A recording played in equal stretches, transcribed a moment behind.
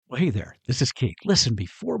Well, hey there, this is Keith. Listen,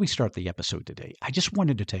 before we start the episode today, I just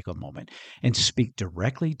wanted to take a moment and speak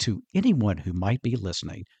directly to anyone who might be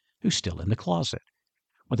listening who's still in the closet.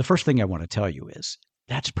 Well, the first thing I want to tell you is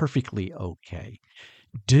that's perfectly okay.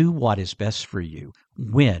 Do what is best for you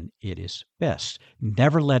when it is best.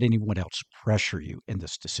 Never let anyone else pressure you in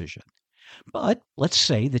this decision. But let's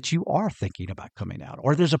say that you are thinking about coming out,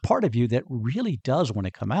 or there's a part of you that really does want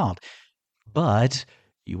to come out, but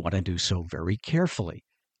you want to do so very carefully,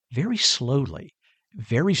 very slowly,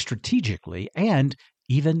 very strategically, and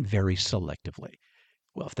even very selectively.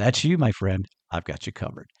 Well, if that's you, my friend, I've got you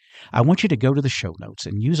covered. I want you to go to the show notes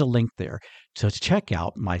and use a link there to check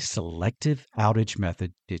out my Selective Outage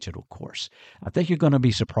Method digital course. I think you're going to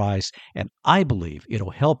be surprised, and I believe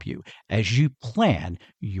it'll help you as you plan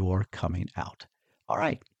your coming out. All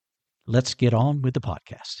right, let's get on with the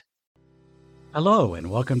podcast. Hello,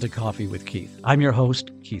 and welcome to Coffee with Keith. I'm your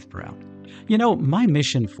host, Keith Brown. You know, my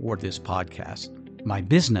mission for this podcast, my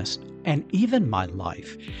business, and even my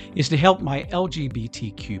life is to help my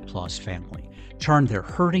LGBTQ plus family turn their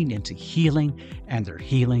hurting into healing and their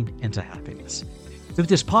healing into happiness. Through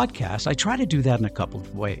this podcast, I try to do that in a couple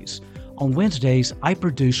of ways. On Wednesdays, I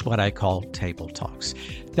produce what I call Table Talks.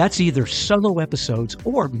 That's either solo episodes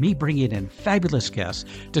or me bringing in fabulous guests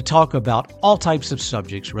to talk about all types of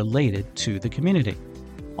subjects related to the community.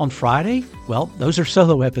 On Friday, well, those are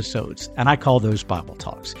solo episodes, and I call those Bible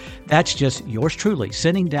Talks. That's just yours truly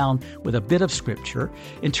sitting down with a bit of scripture,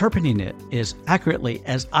 interpreting it as accurately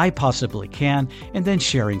as I possibly can, and then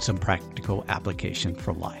sharing some practical application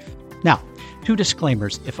for life. Now, 2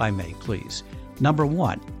 disclaimers, if I may, please. Number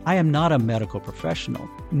 1, I am not a medical professional,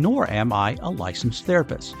 nor am I a licensed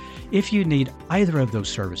therapist. If you need either of those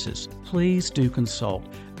services, please do consult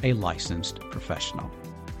a licensed professional.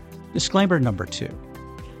 Disclaimer number 2.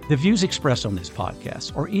 The views expressed on this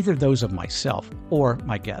podcast are either those of myself or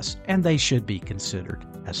my guests, and they should be considered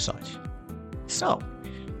as such. So,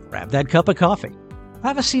 grab that cup of coffee,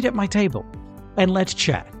 have a seat at my table, and let's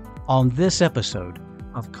chat on this episode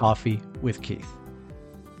of Coffee with Keith.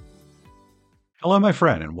 Hello, my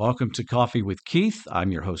friend, and welcome to Coffee with Keith.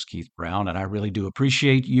 I'm your host, Keith Brown, and I really do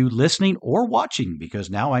appreciate you listening or watching because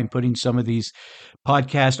now I'm putting some of these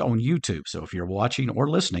podcasts on YouTube. So if you're watching or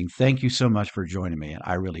listening, thank you so much for joining me, and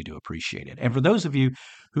I really do appreciate it. And for those of you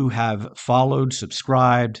who have followed,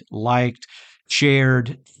 subscribed, liked,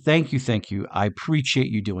 shared, thank you, thank you. I appreciate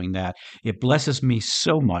you doing that. It blesses me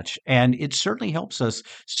so much, and it certainly helps us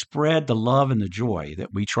spread the love and the joy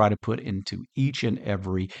that we try to put into each and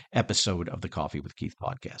every episode of the Coffee with Keith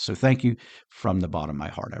podcast. So thank you from the bottom of my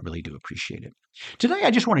heart. I really do appreciate it. Today,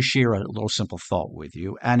 I just want to share a little simple thought with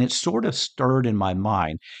you, and it sort of stirred in my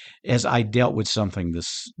mind as I dealt with something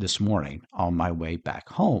this morning on my way back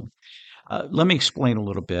home. Let me explain a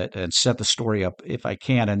little bit and set the story up if I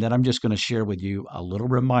can, and then I'm just going to share with you a little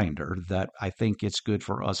reminder that I think it's good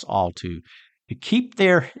for us all to keep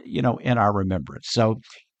there, in our remembrance. So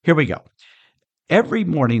here we go. Every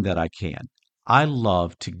morning that I can, I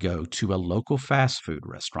love to go to a local fast food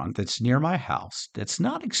restaurant that's near my house, that's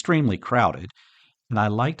not extremely crowded, and I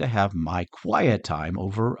like to have my quiet time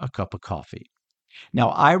over a cup of coffee. Now,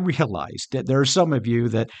 I realize that there are some of you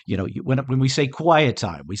that, when we say quiet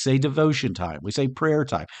time, we say devotion time, we say prayer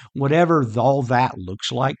time, whatever all that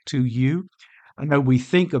looks like to you. I know we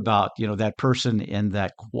think about, that person in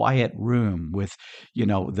that quiet room with,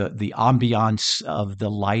 the ambiance of the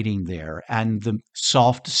lighting there and the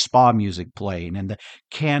soft spa music playing and the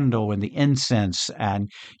candle and the incense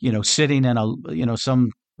and, sitting in some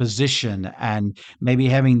position and maybe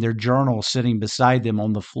having their journal sitting beside them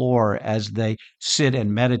on the floor as they sit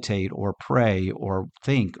and meditate or pray or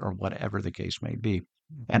think or whatever the case may be.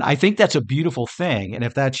 And I think that's a beautiful thing. And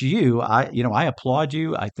if that's you, I applaud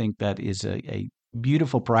you. I think that is a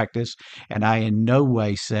beautiful practice. And I in no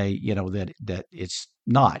way say, that it's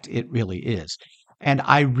not. It really is. And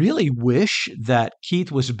I really wish that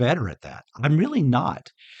Keith was better at that. I'm really not.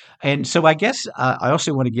 And so I guess I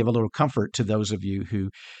also want to give a little comfort to those of you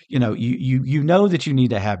who, you know that you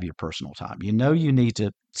need to have your personal time. You know you need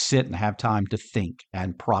to sit and have time to think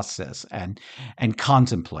and process and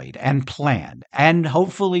contemplate and plan and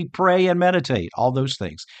hopefully pray and meditate, all those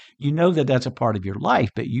things. You know that that's a part of your life,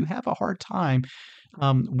 but you have a hard time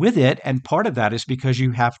with it. And part of that is because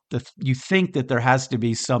you think that there has to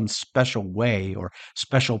be some special way or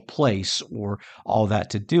special place or all that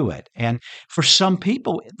to do it. And for some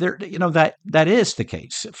people, that is the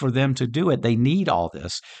case. For them to do it, they need all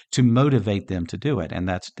this to motivate them to do it. And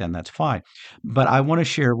that's fine. But I want to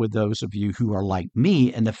share with those of you who are like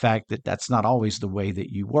me and the fact that that's not always the way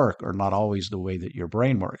that you work or not always the way that your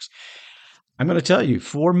brain works. I'm going to tell you,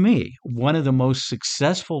 for me, one of the most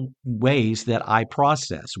successful ways that I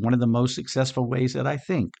process, one of the most successful ways that I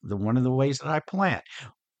think, one of the ways that I plan,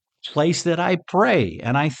 place that I pray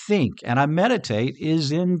and I think and I meditate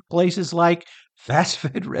is in places like fast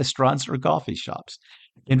food restaurants or coffee shops.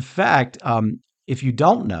 In fact, if you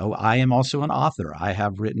don't know, I am also an author. I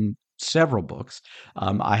have written several books.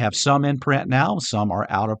 I have some in print now, some are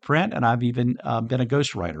out of print, and I've even been a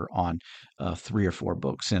ghostwriter on three or four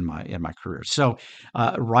books in my career. So,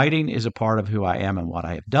 writing is a part of who I am and what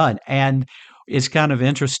I have done. And it's kind of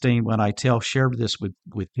interesting when I share this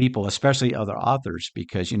with people, especially other authors,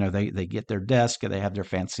 because they get their desk and they have their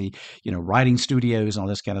fancy writing studios and all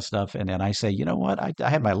this kind of stuff, and then I say, you know what, I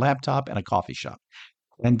have my laptop and a coffee shop,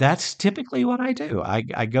 and that's typically what I do.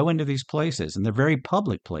 I go into these places, and they're very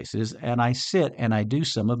public places, and I sit and I do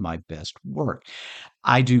some of my best work.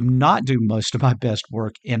 I do not do most of my best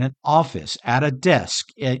work in an office, at a desk,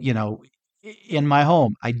 in my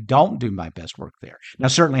home. I don't do my best work there. Now,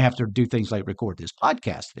 certainly have to do things like record this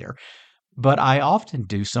podcast there, but I often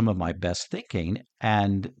do some of my best thinking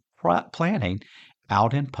and planning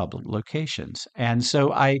out in public locations. And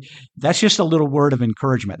so that's just a little word of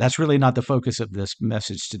encouragement. That's really not the focus of this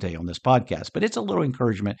message today on this podcast, but it's a little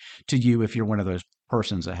encouragement to you if you're one of those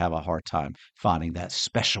persons that have a hard time finding that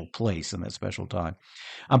special place and that special time.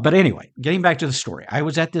 But anyway, getting back to the story, I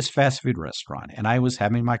was at this fast food restaurant and I was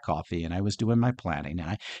having my coffee and I was doing my planning.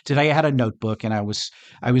 And today I had a notebook and I was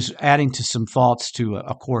adding to some thoughts to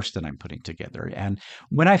a course that I'm putting together. And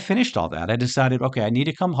when I finished all that, I decided, okay, I need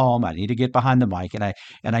to come home. I need to get behind the mic and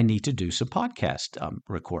I need to do some podcast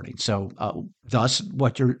recording. So, thus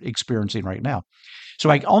what you're experiencing right now. So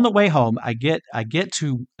on the way home, I get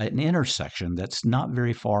to an intersection that's not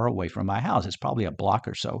very far away from my house. It's probably a block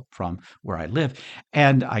or so from where I live.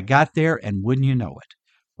 And I got there, and wouldn't you know it,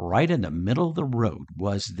 right in the middle of the road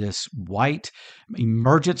was this white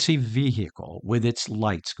emergency vehicle with its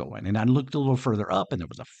lights going. And I looked a little further up, and there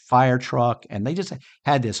was a fire truck, and they just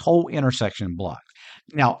had this whole intersection blocked.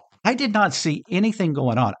 Now, I did not see anything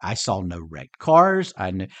going on. I saw no wrecked cars.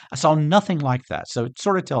 I saw nothing like that. So it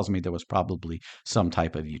sort of tells me there was probably some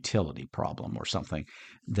type of utility problem or something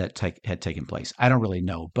that had taken place. I don't really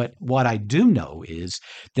know. But what I do know is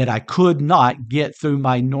that I could not get through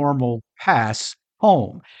my normal pass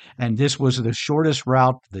home. And this was the shortest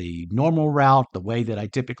route, the normal route, the way that I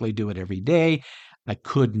typically do it every day. I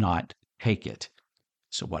could not take it.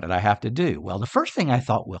 So what did I have to do? Well, the first thing I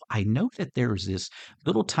thought, well, I know that there's this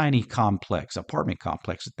little tiny apartment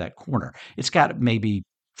complex at that corner. It's got maybe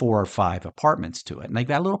four or five apartments to it, and they've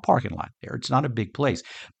got a little parking lot there. It's not a big place,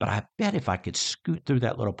 but I bet if I could scoot through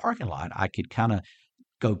that little parking lot, I could kind of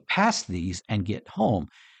go past these and get home.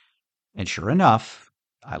 And sure enough,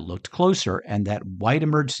 I looked closer, and that white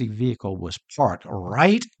emergency vehicle was parked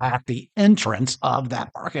right at the entrance of that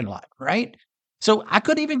parking lot, right? So I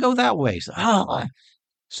couldn't even go that way.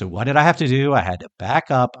 So what did I have to do? I had to back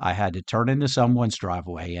up. I had to turn into someone's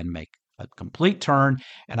driveway and make a complete turn.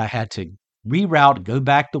 And I had to reroute, go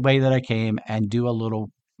back the way that I came and do a little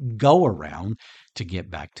go around to get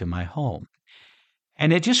back to my home.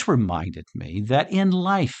 And it just reminded me that in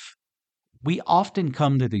life, we often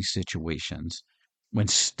come to these situations when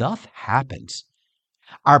stuff happens.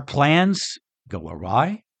 Our plans go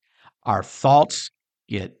awry, our thoughts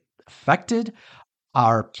get affected,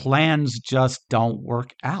 our plans just don't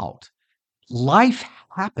work out. Life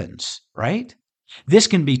happens, right? This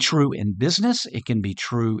can be true in business. It can be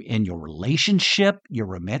true in your relationship, your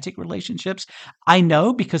romantic relationships. I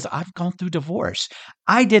know because I've gone through divorce.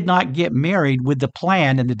 I did not get married with the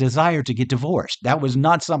plan and the desire to get divorced. That was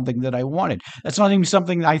not something that I wanted. That's not even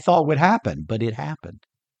something I thought would happen, but it happened.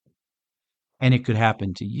 And it could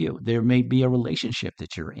happen to you. There may be a relationship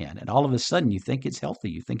that you're in, and all of a sudden you think it's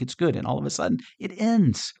healthy, you think it's good, and all of a sudden it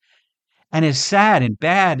ends. And as sad and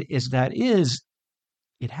bad as that is,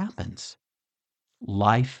 it happens.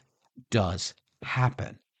 Life does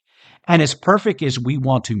happen. And as perfect as we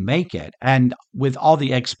want to make it, and with all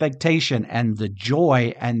the expectation and the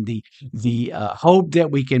joy and the hope that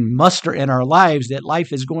we can muster in our lives that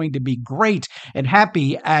life is going to be great and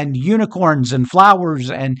happy and unicorns and flowers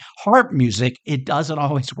and harp music, it doesn't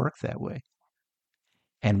always work that way.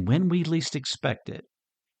 And when we least expect it,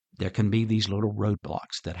 there can be these little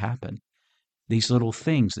roadblocks that happen, these little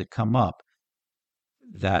things that come up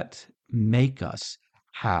that make us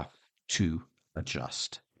have to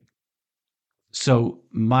adjust. So,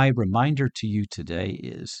 my reminder to you today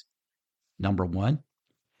is number one,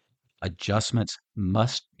 adjustments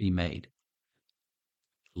must be made.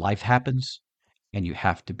 Life happens, and you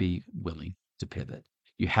have to be willing to pivot.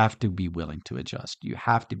 You have to be willing to adjust. You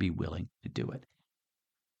have to be willing to do it.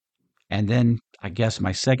 And then I guess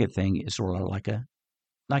my second thing is sort of like a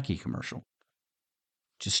Nike commercial.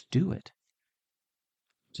 Just do it.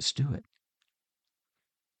 Just do it.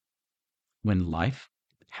 When life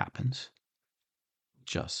happens,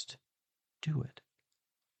 just do it.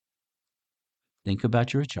 Think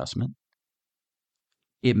about your adjustment.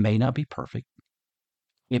 It may not be perfect.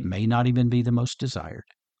 It may not even be the most desired.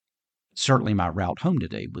 Certainly, my route home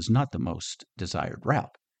today was not the most desired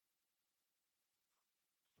route,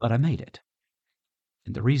 but I made it.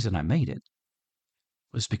 And the reason I made it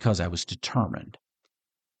was because I was determined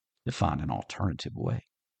to find an alternative way.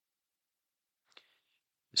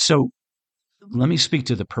 So let me speak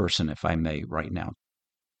to the person, if I may, right now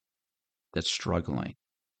that's struggling,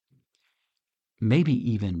 maybe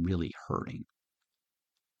even really hurting.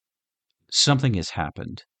 Something has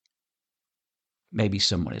happened. Maybe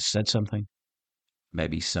someone has said something.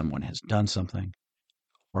 Maybe someone has done something.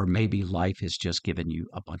 Or maybe life has just given you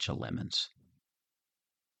a bunch of lemons.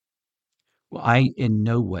 Well, I in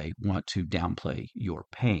no way want to downplay your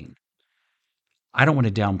pain. I don't want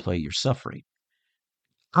to downplay your suffering.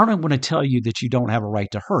 I don't want to tell you that you don't have a right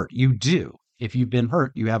to hurt. You do. If you've been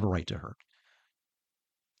hurt, you have a right to hurt.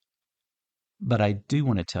 But I do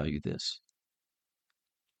want to tell you this.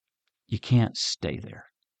 You can't stay there.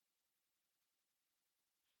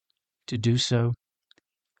 To do so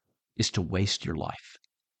is to waste your life,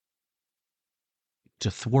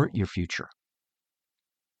 to thwart your future,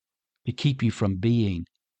 to keep you from being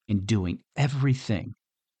and doing everything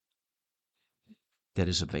that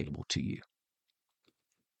is available to you.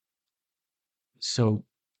 So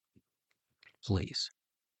please,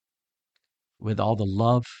 with all the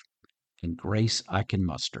love and grace I can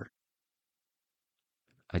muster,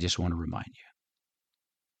 I just want to remind you,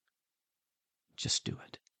 just do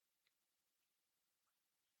it.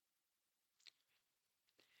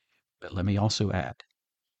 But let me also add,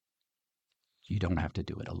 you don't have to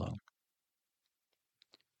do it alone.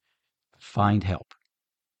 Find help,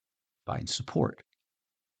 find support,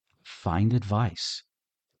 find advice,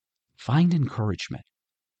 find encouragement,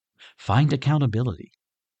 find accountability,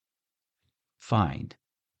 find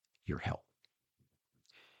your help.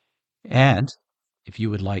 And if you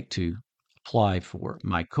would like to apply for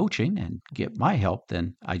my coaching and get my help,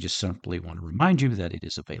 then I just simply want to remind you that it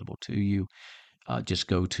is available to you. Just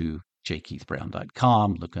go to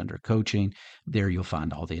jkeithbrown.com, look under coaching. There you'll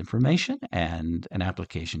find all the information and an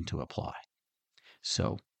application to apply.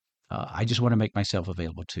 So I just want to make myself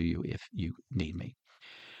available to you if you need me.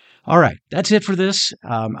 All right, that's it for this.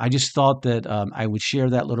 I just thought that I would share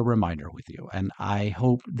that little reminder with you. And I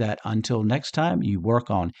hope that until next time, you work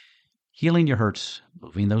on healing your hurts,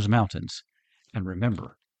 moving those mountains. And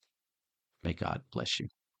remember, may God bless you.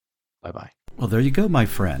 Bye-bye. Well, there you go, my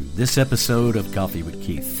friend. This episode of Coffee with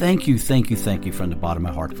Keith. Thank you from the bottom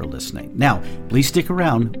of my heart for listening. Now, please stick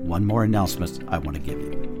around. One more announcement I want to give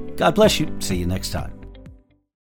you. God bless you. See you next time.